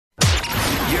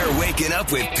You're waking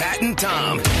up with Pat and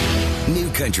Tom. New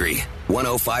Country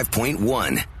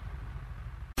 105.1.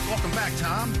 Welcome back,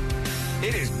 Tom.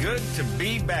 It is good to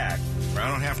be back, where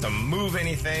I don't have to move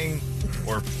anything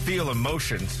or feel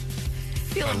emotions.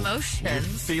 Feel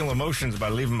emotions? Feel emotions by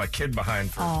leaving my kid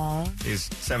behind for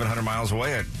he's 700 miles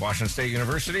away at Washington State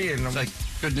University. And It's like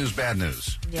good news, bad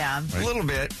news. Yeah. a little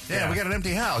bit. Yeah, we got an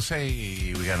empty house.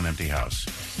 Hey, we got an empty house.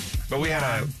 But we had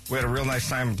a real nice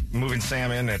time moving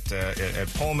Sam in at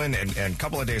Pullman, and a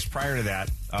couple of days prior to that,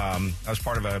 I was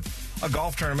part of a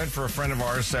golf tournament for a friend of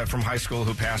ours from high school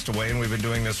who passed away, and we've been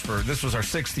doing this was our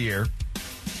 6th year,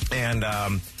 and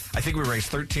I think we raised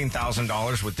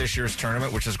 $13,000 with this year's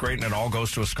tournament, which is great, and it all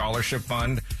goes to a scholarship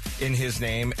fund in his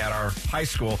name at our high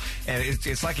school. And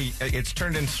it's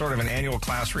turned into sort of an annual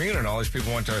class reunion. All these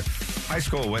people went to high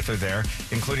school with are there,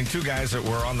 including 2 guys that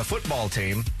were on the football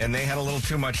team, and they had a little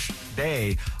too much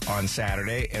day on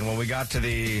Saturday. And when we got to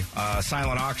the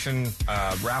silent auction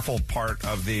raffle part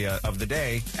of the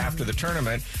day after the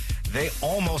tournament, they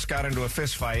almost got into a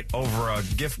fist fight over a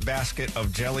gift basket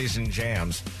of jellies and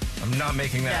jams. I'm not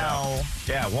making that up.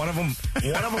 Yeah, one of them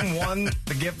won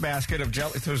the gift basket of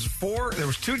jelly. There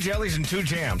was 2 jellies and 2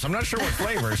 jams. I'm not sure what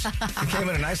flavors. It came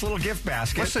in a nice little gift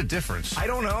basket. What's the difference? I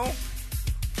don't know.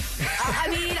 I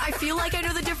mean, I feel like I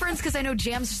know the difference because I know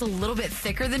jam's just a little bit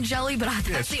thicker than jelly, but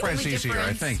that's the only difference easier,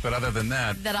 I think. But other than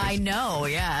that, I know,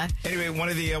 yeah. Anyway, one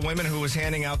of the women who was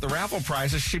handing out the raffle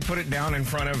prizes, she put it down in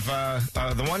front of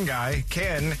the one guy,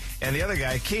 Ken, and the other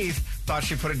guy, Keith, thought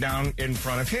she put it down in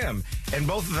front of him. And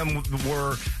both of them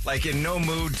were, like, in no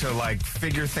mood to, like,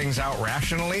 figure things out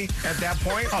rationally at that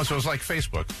point. Oh, so it was like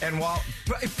Facebook. And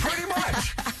pretty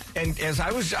much. And as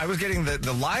I was getting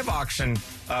the live auction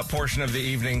portion of the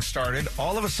evening started,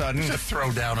 all of a sudden... It's a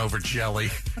throwdown over jelly.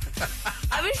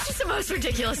 I mean, it's just the most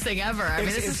ridiculous thing ever. I mean,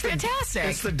 this is fantastic.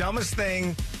 It's the dumbest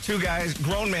thing 2 guys,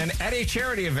 grown men, at a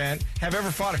charity event have ever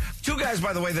fought. 2 guys,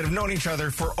 by the way, that have known each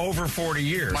other for over 40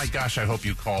 years. My gosh, I hope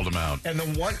you called them out. And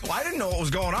I didn't know what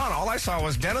was going on. All I saw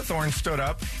was Denethorn stood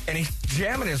up, and he's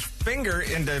jamming his finger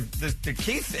into the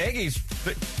Keith Eggy's...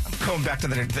 I'm going back to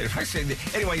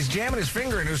anyway, he's jamming his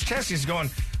finger into his chest. He's going...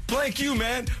 Blank you,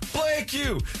 man. Blank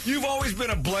you. You've always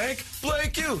been a blank.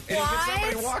 Blank you. And he gets up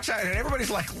and he walks out, and everybody's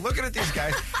like looking at these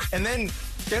guys. And then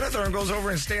Denethorn goes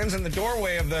over and stands in the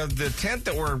doorway of the tent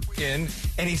that we're in,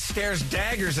 and he stares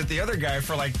daggers at the other guy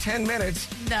for like 10 minutes.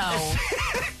 No.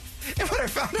 And when I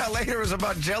found out later it was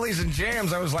about jellies and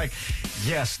jams, I was like,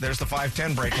 yes, there's the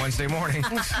 5:10 break Wednesday morning.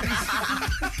 In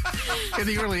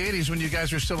the early 80s, when you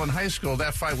guys were still in high school,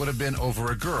 that fight would have been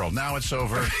over a girl. Now it's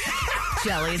over...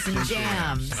 jellies and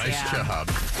jams. Nice job.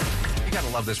 You got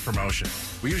to love this promotion.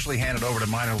 We usually hand it over to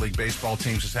minor league baseball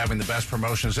teams as having the best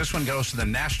promotions. This one goes to the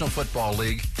National Football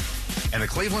League and the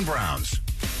Cleveland Browns.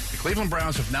 The Cleveland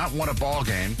Browns have not won a football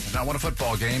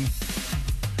game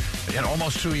in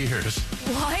almost 2 years.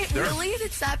 What? Really?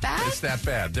 It's that bad? It's that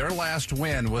bad. Their last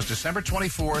win was December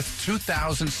 24th,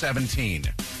 2017.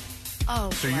 Oh,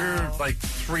 so you're like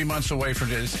 3 months away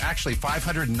from it. It's actually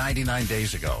 599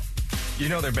 days ago. You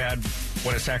know they're bad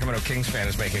when a Sacramento Kings fan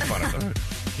is making fun of them.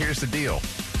 Here's the deal.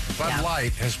 Bud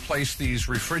Light has placed these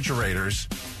refrigerators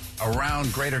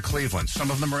around greater Cleveland.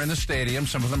 Some of them are in the stadium.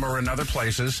 Some of them are in other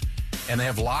places. And they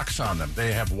have locks on them.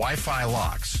 They have Wi-Fi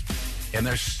locks. And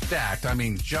they're stacked,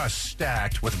 just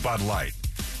stacked with Bud Light.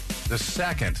 The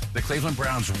second the Cleveland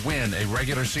Browns win a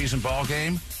regular season ball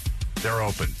game, they're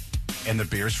open. And the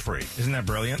beer's free. Isn't that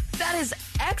brilliant? That is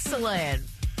excellent.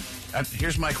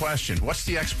 Here's my question. What's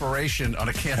the expiration on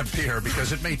a can of beer?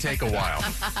 Because it may take a while.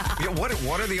 Yeah,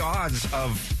 what are the odds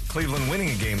of Cleveland winning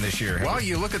a game this year? Well,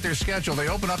 you look at their schedule. They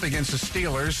open up against the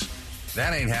Steelers.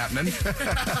 That ain't happening.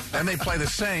 Then they play the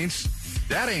Saints.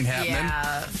 That ain't happening.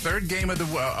 Yeah. Third game of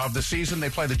the season, they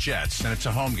play the Jets, and it's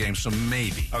a home game, so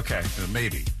maybe. Okay.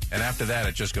 Maybe. And after that,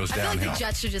 it just goes I feel downhill. like the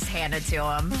Jets should just hand it to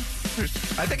them.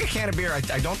 I think a can of beer, I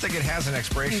don't think it has an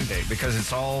expiration date because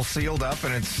it's all sealed up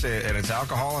and it's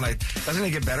alcohol. And doesn't it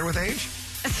get better with age?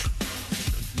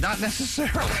 Not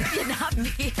necessarily. Not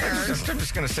beer. I'm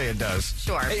just going to say it does.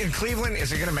 Sure. Hey, in Cleveland,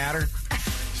 is it going to matter?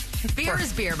 Beer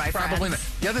is beer, my friend. Probably not.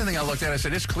 The other thing I looked at, I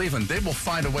said, it's Cleveland. They will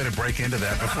find a way to break into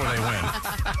that before they win.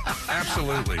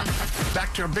 Absolutely.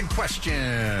 Back to our big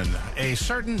question. A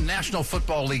certain National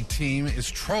Football League team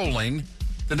is trolling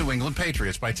the New England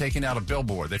Patriots by taking out a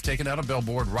billboard. They've taken out a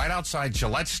billboard right outside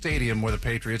Gillette Stadium where the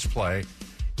Patriots play,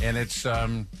 and it's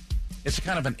kind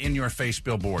of an in-your-face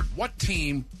billboard. What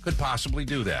team could possibly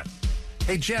do that?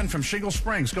 Hey, Jen from Shingle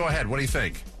Springs, go ahead. What do you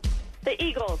think? The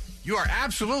Eagles. You are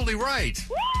absolutely right.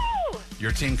 Woo!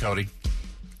 Your team, Cody.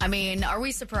 I mean, are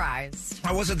we surprised?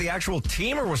 Was it the actual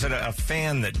team or was it a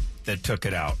fan that that took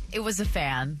it out? It was a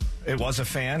fan. It was a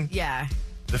fan? Yeah.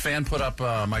 The fan put up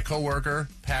my coworker,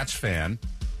 Pat's fan,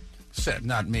 said,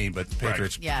 not me, but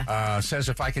Patriots, says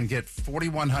if I can get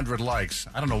 4,100 likes,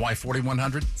 I don't know why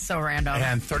 4,100. So random.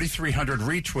 And 3,300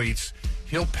 retweets,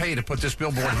 he'll pay to put this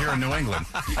billboard here in New England.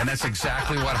 And that's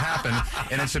exactly what happened.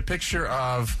 And it's a picture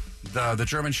of the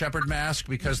German Shepherd mask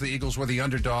because the Eagles were the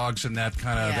underdogs, and that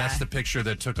kind of that's the picture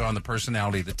that took on the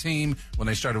personality of the team when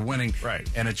they started winning. Right.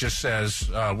 And it just says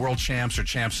world champs or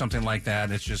champs, something like that.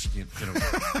 And it's just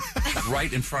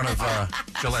right in front of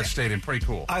Gillette Stadium. Pretty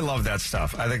cool. I love that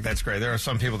stuff. I think that's great. There are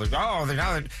some people that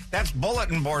go, that's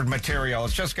bulletin board material.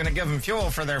 It's just going to give them fuel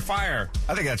for their fire.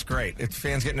 I think that's great. If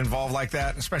fans getting involved like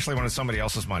that, especially when it's somebody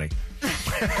else's money.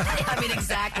 I mean,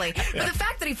 exactly. But the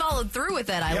fact that he followed through with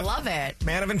it, I love it.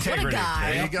 Man of integrity. What a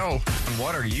guy. There you go. And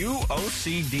what are you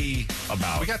OCD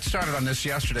about? We got started on this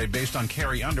yesterday based on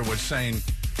Carrie Underwood saying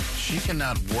she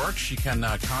cannot work, she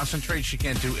cannot concentrate, she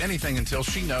can't do anything until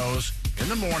she knows in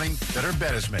the morning that her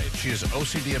bed is made. She is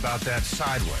OCD about that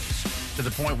sideways to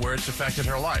the point where it's affected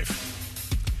her life.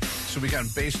 So we got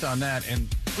based on that, and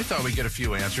we thought we'd get a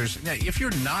few answers. Now, if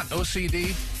you're not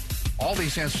OCD, all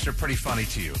these answers are pretty funny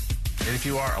to you. And if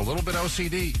you are a little bit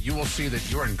OCD, you will see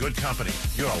that you're in good company.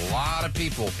 You have a lot of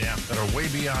people that are way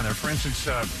beyond there. For instance,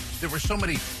 there were so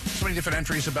many different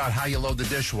entries about how you load the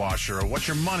dishwasher or what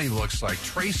your money looks like.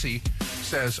 Tracy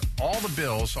says, all my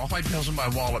bills in my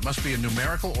wallet must be in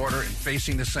numerical order and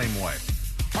facing the same way.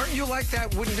 Aren't you like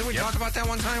that? Didn't we talk about that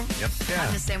one time? Yep. Yeah.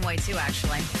 I'm the same way, too,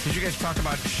 actually. Did you guys talk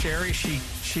about Sherry?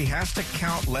 She has to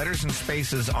count letters and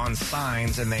spaces on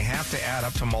signs, and they have to add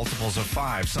up to multiples of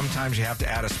 5. Sometimes you have to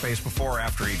add a space before or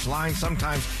after each line.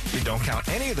 Sometimes you don't count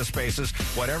any of the spaces.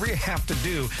 Whatever you have to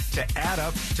do to add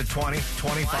up to 20,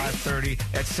 25, 30,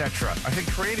 etc. I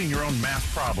think creating your own math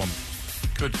problem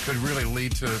could really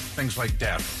lead to things like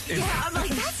death. Yeah, I'm like,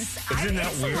 Isn't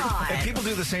that weird? And people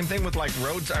do the same thing with like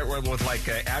roads, with like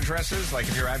addresses. Like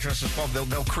if your address is 12,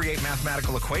 they'll create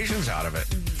mathematical equations out of it.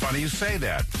 Funny you say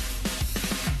that.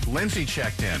 Lindsay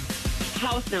checked in.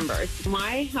 House numbers.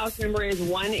 My house number is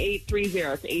 1830.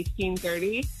 It's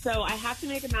 1830. So I have to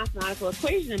make a mathematical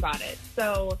equation about it.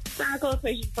 So the mathematical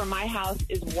equation for my house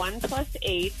is 1 plus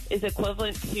 8 is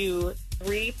equivalent to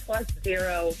 3 plus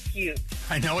 0 cubed.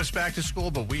 I know it's back to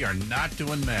school, but we are not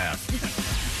doing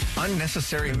math.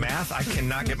 Unnecessary math? I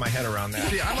cannot get my head around that.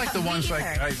 See, I like the ones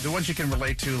the ones you can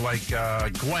relate to, like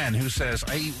Gwen, who says,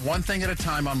 I eat one thing at a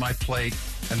time on my plate,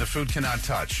 and the food cannot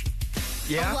touch.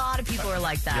 Yeah. A lot of people are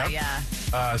like that, yeah.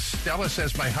 Stella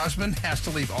says, my husband has to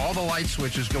leave all the light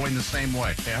switches going the same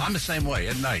way. Yeah. I'm the same way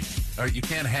at night. You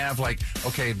can't have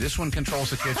this one controls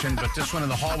the kitchen, but this one in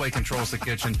the hallway controls the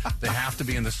kitchen. They have to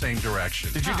be in the same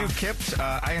direction. Did you do Kips?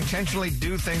 I intentionally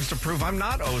do things to prove I'm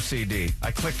not OCD.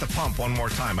 I click the pump one more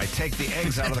time. I take the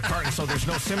eggs out of the carton so there's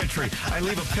no symmetry. I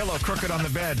leave a pillow crooked on the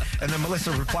bed, and then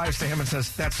Melissa replies to him and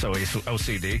says, that's so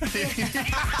OCD.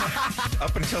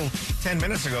 Up until 10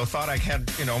 minutes ago, thought I had,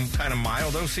 kind of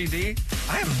mild OCD.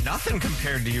 I am nothing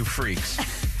compared to you freaks.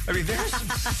 I mean, there's some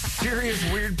serious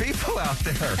weird people out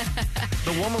there.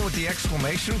 The woman with the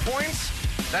exclamation points?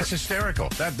 That's hysterical.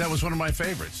 That was one of my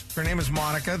favorites. Her name is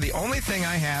Monica. The only thing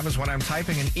I have is when I'm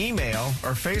typing an email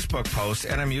or Facebook post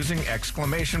and I'm using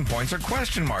exclamation points or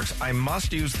question marks. I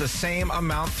must use the same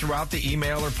amount throughout the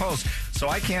email or post. So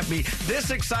I can't be this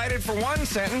excited for one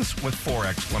sentence with 4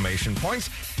 exclamation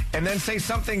points and then say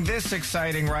something this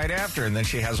exciting right after. And then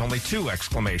she has only 2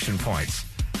 exclamation points.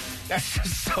 That's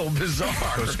just so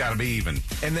bizarre. So it's got to be even.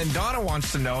 And then Donna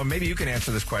wants to know, and maybe you can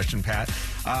answer this question, Pat.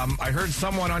 I heard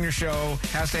someone on your show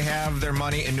has to have their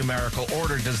money in numerical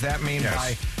order. Does that mean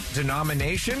by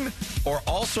denomination or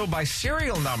also by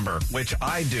serial number, which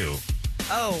I do?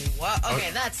 Oh, well, okay,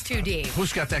 that's too deep.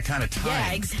 Who's got that kind of time?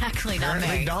 Yeah, exactly, not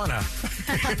Apparently me. Donna.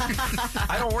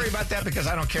 I don't worry about that because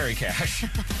I don't carry cash.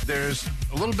 There's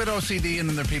a little bit OCD, and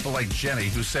then there are people like Jenny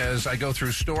who says, I go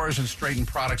through stores and straighten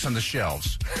products on the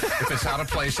shelves. If it's out of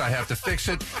place, I have to fix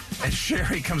it. And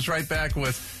Sherry comes right back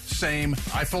with, same,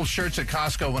 I fold shirts at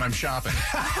Costco when I'm shopping.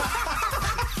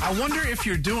 I wonder if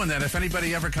you're doing that, if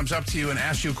anybody ever comes up to you and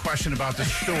asks you a question about the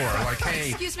store. Like, hey.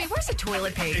 Excuse me, where's the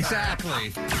toilet paper?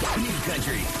 Exactly. New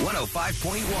Country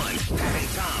 105.1. Pat and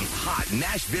Tom's Hot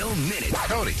Nashville Minute.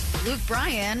 Cody. Luke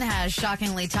Bryan has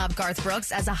shockingly topped Garth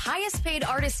Brooks as the highest paid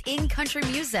artist in country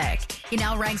music. He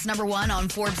now ranks number 1 on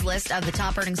Forbes' list of the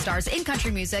top earning stars in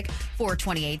country music for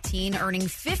 2018, earning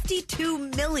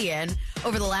 $52 million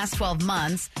over the last 12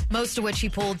 months, most of which he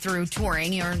pulled through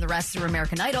touring. He earned the rest through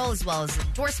American Idol as well as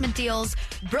endorsement deals.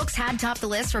 Brooks had topped the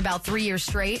list for about 3 years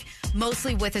straight,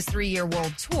 mostly with his 3-year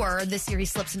world tour. This year he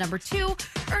slipped to number 2,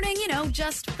 earning,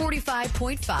 just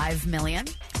 $45.5 million.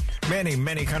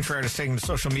 Many country artists taking to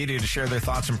social media to share their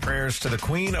thoughts and prayers to the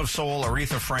Queen of Soul,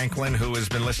 Aretha Franklin, who has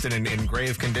been listed in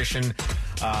grave condition.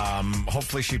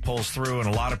 Hopefully she pulls through, and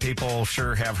a lot of people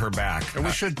sure have her back. And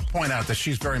we should point out that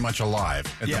she's very much alive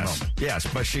at the moment. Yes,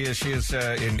 but she is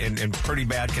in pretty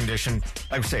bad condition.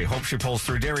 Like I say, hope she pulls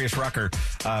through. Darius Rucker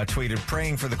tweeted,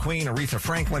 praying for the Queen, Aretha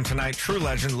Franklin tonight. True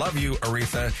legend. Love you,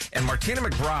 Aretha. And Martina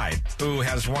McBride, who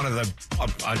has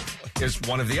is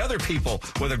one of the other people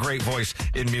with a great voice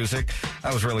in music.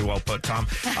 That was really well put, Tom.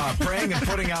 Praying and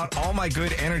putting out all my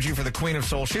good energy for the Queen of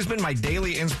Soul. She's been my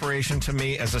daily inspiration to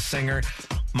me as a singer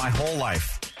my whole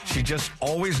life. She just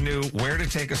always knew where to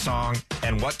take a song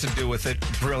and what to do with it.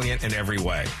 Brilliant in every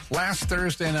way. Last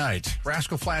Thursday night,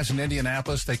 Rascal Flatts in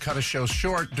Indianapolis, they cut a show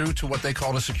short due to what they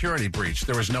called a security breach.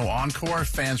 There was no encore.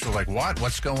 Fans were like, what?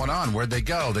 What's going on? Where'd they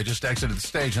go? They just exited the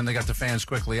stage, and they got the fans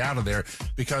quickly out of there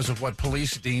because of what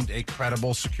police deemed a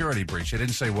credible security breach. They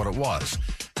didn't say what it was.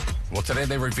 Well, today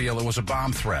they reveal it was a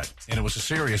bomb threat, and it was a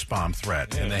serious bomb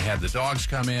threat. And they had the dogs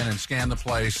come in and scan the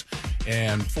place,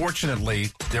 and fortunately,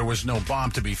 there was no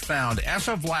bomb to be found. As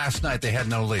of last night, they had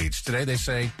no leads. Today, they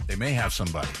say they may have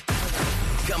somebody.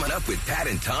 Coming up with Pat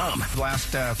and Tom. The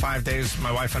last 5 days,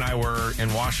 my wife and I were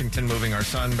in Washington moving our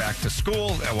son back to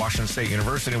school at Washington State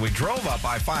University. We drove up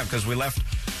I-5 because we left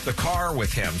the car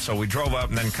with him. So we drove up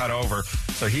and then cut over.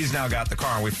 So he's now got the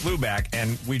car, and we flew back.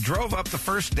 And we drove up the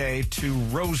first day to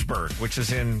Roseburg, which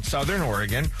is in southern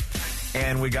Oregon.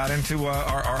 And we got into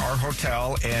our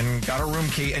hotel and got a room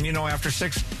key. And, after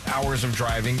 6 hours of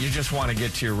driving, you just want to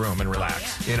get to your room and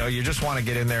relax. You just want to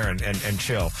get in there and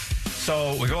chill.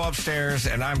 So we go upstairs,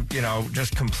 and I'm,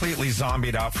 just completely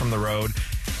zombied out from the road.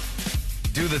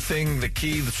 Do the thing, the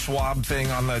swab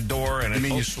thing on the door. And you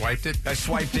mean you swiped it? I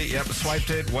swiped it, yep, swiped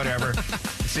it, whatever.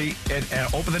 See, and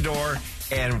open the door,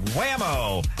 and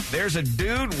whammo, there's a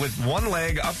dude with one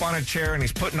leg up on a chair, and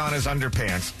he's putting on his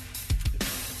underpants.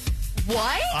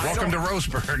 What? Welcome to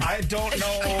Roseburg. I don't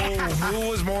know who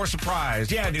was more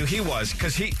surprised. Yeah, dude, he was,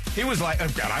 because he was like, oh,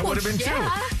 God, I would have been too.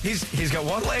 He's got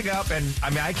one leg up, and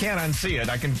I can't unsee it.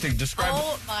 I can describe.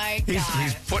 Oh my God!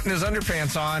 He's putting his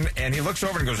underpants on, and he looks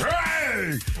over and goes,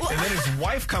 "Hey!" And then his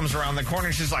wife comes around the corner,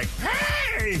 and she's like,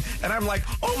 "Hey!" And I'm like,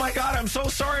 "Oh my God, I'm so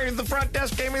sorry. The front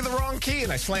desk gave me the wrong key,"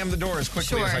 and I slammed the door as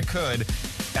quickly as I could.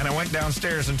 And I went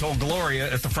downstairs and told Gloria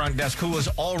at the front desk, who was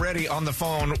already on the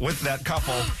phone with that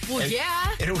couple. Well,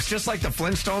 and it was just like the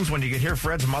Flintstones when you could hear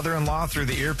Fred's mother-in-law through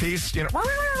the earpiece.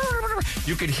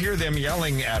 You could hear them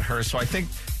yelling at her. So I think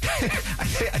I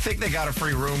think they got a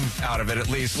free room out of it at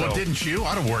least. Well, didn't you?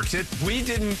 I'd have worked it. We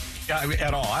didn't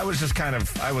at all. I was just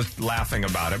I was laughing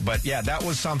about it. But yeah, that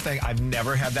was something I've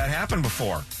never had that happen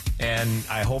before. And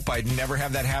I hope I never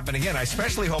have that happen again. I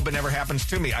especially hope it never happens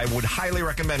to me. I would highly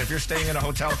recommend, if you're staying in a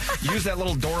hotel, use that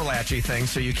little door latchy thing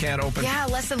so you can't open. Yeah,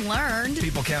 lesson learned.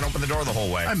 People can't open the door the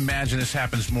whole way. I imagine this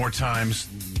happens more times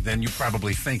than you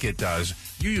probably think it does.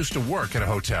 You used to work at a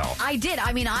hotel. I did.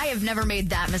 I mean, I have never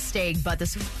made that mistake, but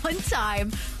this one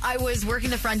time I was working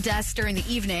the front desk during the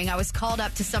evening. I was called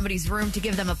up to somebody's room to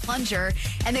give them a plunger,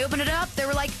 and they opened it up. They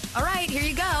were like, all right, here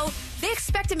you go. They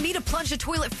expected me to plunge the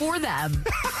toilet for them,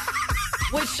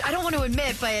 which I don't want to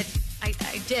admit, but I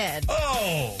did.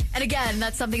 Oh! And again,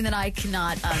 that's something that I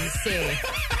cannot unsee.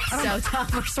 So, Tom,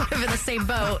 we're sort of in the same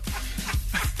boat.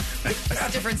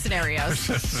 Just different scenarios.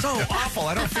 So awful.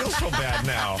 I don't feel so bad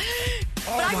now.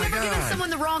 But I've never given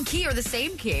someone the wrong key or the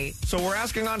same key. So we're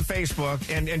asking on Facebook,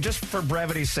 and just for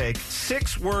brevity's sake,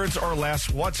 6 words or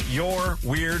less, what's your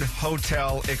weird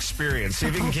hotel experience? See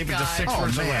if you can keep it to 6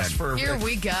 words or less. Here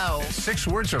we go. 6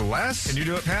 words or less? Can you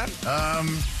do it, Pat?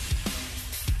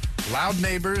 Loud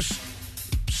neighbors,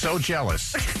 so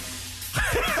jealous.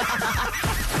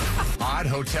 Odd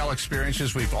hotel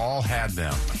experiences, we've all had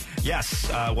them. Yes,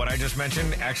 what I just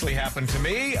mentioned actually happened to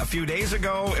me a few days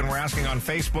ago, and we're asking on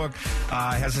Facebook,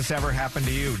 has this ever happened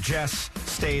to you? Jess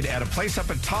stayed at a place up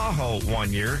in Tahoe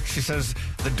one year. She says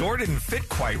the door didn't fit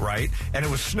quite right, and it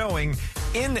was snowing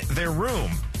in their room.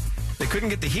 They couldn't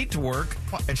get the heat to work,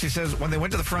 and she says when they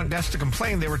went to the front desk to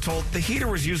complain, they were told the heater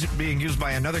was being used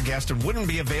by another guest and wouldn't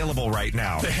be available right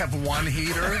now. They have one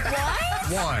heater?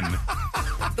 What? One.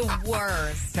 The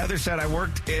worst. Heather said, I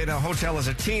worked in a hotel as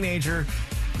a teenager.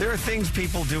 There are things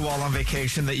people do while on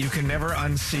vacation that you can never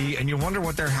unsee, and you wonder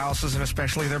what their houses and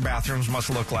especially their bathrooms must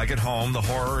look like at home. The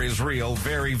horror is real,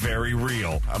 very, very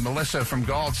real. Melissa from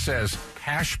Galt says,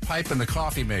 hash pipe in the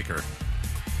coffee maker.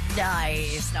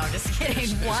 Nice. No, I'm just kidding.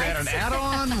 What? Is that an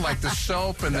add-on, like the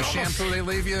soap and the shampoo they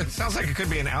leave you? Sounds like it could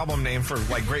be an album name for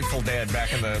like Grateful Dead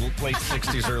back in the late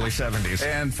 60s, early 70s.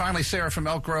 And finally, Sarah from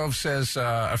Elk Grove says,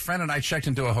 a friend and I checked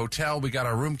into a hotel. We got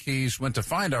our room keys, went to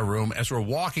find our room. As we're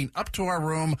walking up to our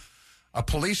room, a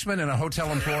policeman and a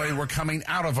hotel employee were coming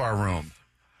out of our room.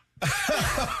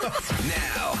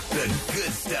 Now, the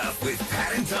good stuff with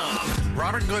Pat and Tom.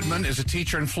 Robert Goodman is a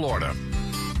teacher in Florida.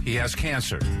 He has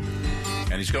cancer,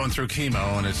 and he's going through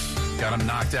chemo, and it's got him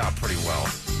knocked out pretty well.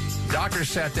 Doctors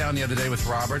sat down the other day with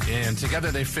Robert, and together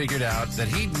they figured out that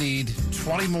he'd need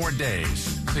 20 more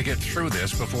days to get through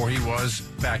this before he was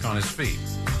back on his feet.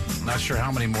 Not sure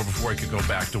how many more before he could go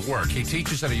back to work. He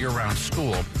teaches at a year-round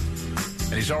school,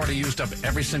 and he's already used up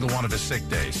every single one of his sick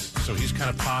days. So he's kind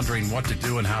of pondering what to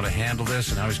do and how to handle this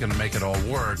and how he's going to make it all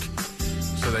work.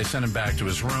 So they sent him back to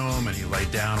his room, and he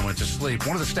laid down and went to sleep.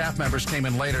 One of the staff members came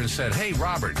in later and said, "Hey,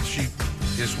 Robert," she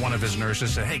is one of his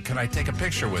nurses, said, "Hey, can I take a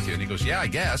picture with you?" And he goes, "Yeah, I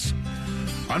guess."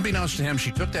 Unbeknownst to him,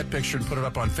 she took that picture and put it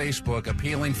up on Facebook,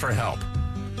 appealing for help.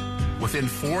 Within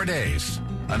 4 days,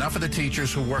 enough of the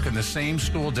teachers who work in the same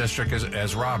school district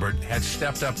as Robert had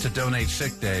stepped up to donate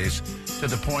sick days to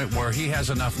the point where he has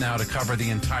enough now to cover the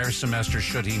entire semester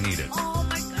should he need it. Oh,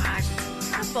 my gosh.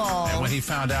 Wonderful. And when he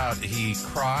found out, he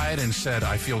cried and said,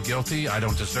 "I feel guilty. I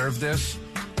don't deserve this."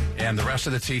 And the rest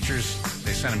of the teachers,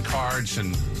 they sent him cards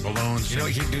and balloons. You know,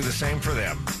 he'd do the same for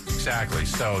them. Exactly.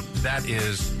 So that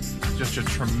is just a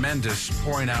tremendous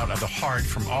pouring out of the heart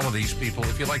from all of these people.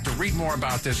 If you'd like to read more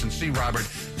about this and see Robert,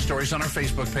 stories on our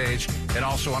Facebook page and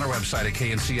also on our website at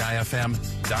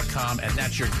kncifm.com. And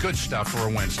that's your good stuff for a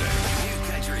Wednesday.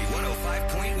 New Country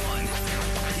 105.1.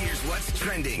 Here's what's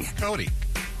trending. Cody.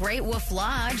 Great Wolf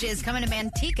Lodge is coming to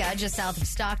Manteca, just south of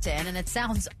Stockton, and it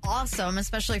sounds awesome,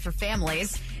 especially for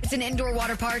families. It's an indoor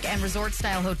water park and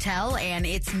resort-style hotel, and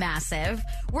it's massive.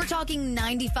 We're talking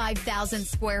 95,000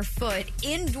 square foot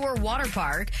indoor water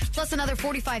park, plus another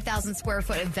 45,000 square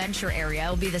foot adventure area.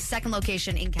 It'll be the second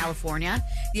location in California.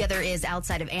 The other is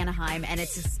outside of Anaheim, and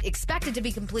it's expected to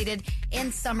be completed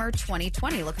in summer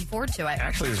 2020. Looking forward to it.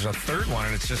 Actually, there's a third one,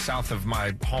 and it's just south of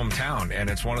my hometown, and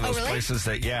it's one of those really? places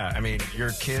that, I mean, your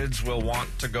kids will want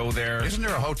to go there. Isn't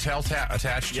there a hotel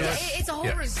attached to it? It's a whole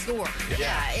resort.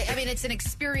 Yeah. I mean, it's an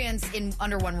experience in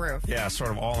under one roof. Yeah,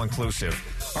 sort of all-inclusive.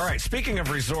 All right, speaking of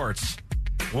resorts,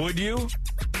 would you?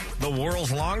 The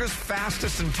world's longest,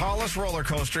 fastest, and tallest roller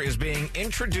coaster is being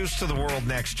introduced to the world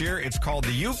next year. It's called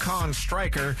the Yukon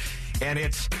Striker, and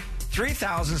it's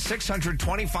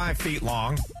 3,625 feet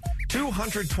long,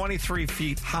 223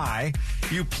 feet high.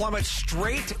 You plummet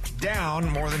straight down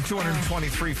more than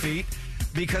 223 feet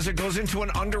because it goes into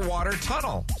an underwater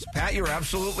tunnel. Pat, you're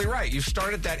absolutely right. You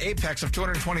start at that apex of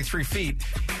 223 feet,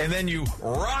 and then you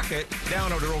rocket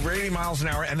down at over 80 miles an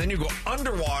hour, and then you go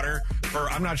underwater for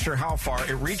I'm not sure how far.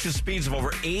 It reaches speeds of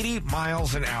over 80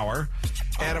 miles an hour.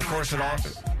 And, of course, it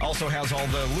also has all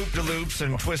the loop-de-loops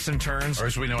and twists and turns. Or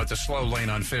as we know it, the slow lane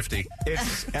on 50.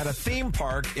 It's at a theme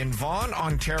park in Vaughan,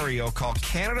 Ontario called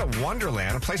Canada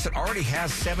Wonderland, a place that already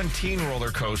has 17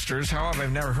 roller coasters. However,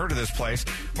 I've never heard of this place.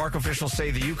 Park officials say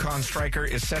the Yukon Striker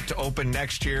is set to open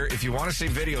next year. If you want to see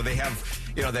video, they have,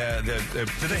 you know,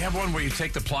 Do they have one where you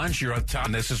take the plunge, you're on top,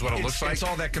 and this is what it looks like? It's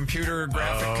all that computer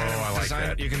graphic kind of I like design.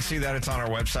 that. You can see that. It's on our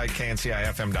website,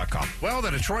 kncifm.com. Well,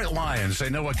 the Detroit Lions, they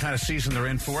know what kind of season they're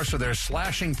in for, so they're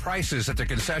slashing prices at their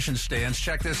concession stands.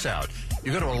 Check this out.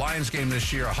 You go to a Lions game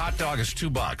this year, a hot dog is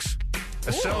 $2.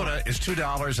 A soda is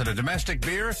 $2, and a domestic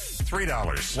beer,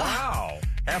 $3. Wow.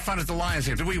 Have fun at the Lions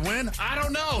game. Do we win? I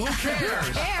don't know. Who cares?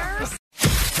 Who cares?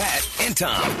 Pat and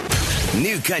Tom.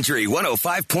 New Country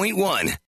 105.1.